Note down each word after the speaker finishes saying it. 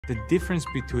The difference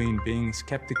between being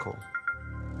skeptical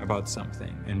about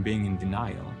something and being in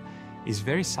denial is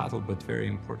very subtle but very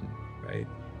important, right?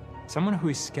 Someone who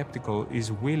is skeptical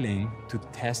is willing to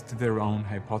test their own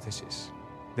hypothesis,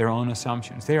 their own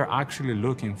assumptions. They are actually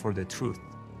looking for the truth,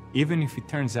 even if it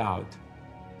turns out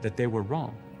that they were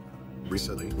wrong.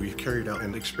 Recently, we carried out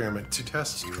an experiment to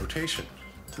test rotation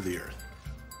to the Earth.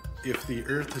 If the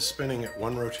Earth is spinning at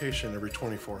one rotation every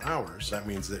 24 hours, that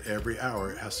means that every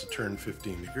hour it has to turn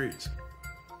 15 degrees.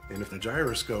 And if the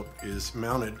gyroscope is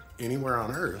mounted anywhere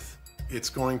on Earth, it's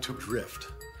going to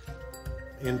drift.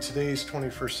 In today's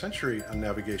 21st century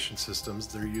navigation systems,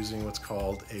 they're using what's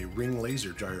called a ring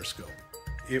laser gyroscope.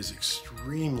 It is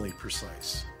extremely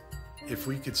precise. If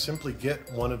we could simply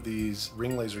get one of these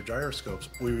ring laser gyroscopes,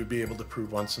 we would be able to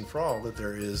prove once and for all that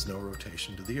there is no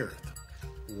rotation to the Earth.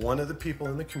 One of the people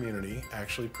in the community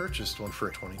actually purchased one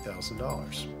for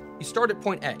 $20,000. You start at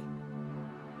point A,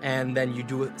 and then you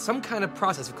do some kind of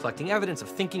process of collecting evidence, of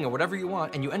thinking, or whatever you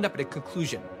want, and you end up at a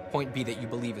conclusion, point B, that you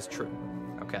believe is true,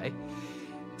 okay?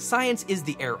 Science is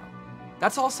the arrow.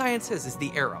 That's all science is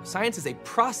the arrow. Science is a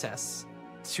process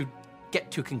to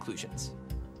get to conclusions.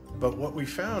 But what we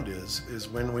found is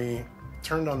when we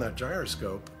turned on that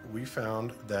gyroscope, we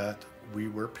found that we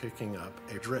were picking up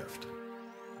a drift,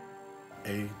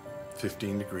 a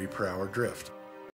 15 degree per hour drift.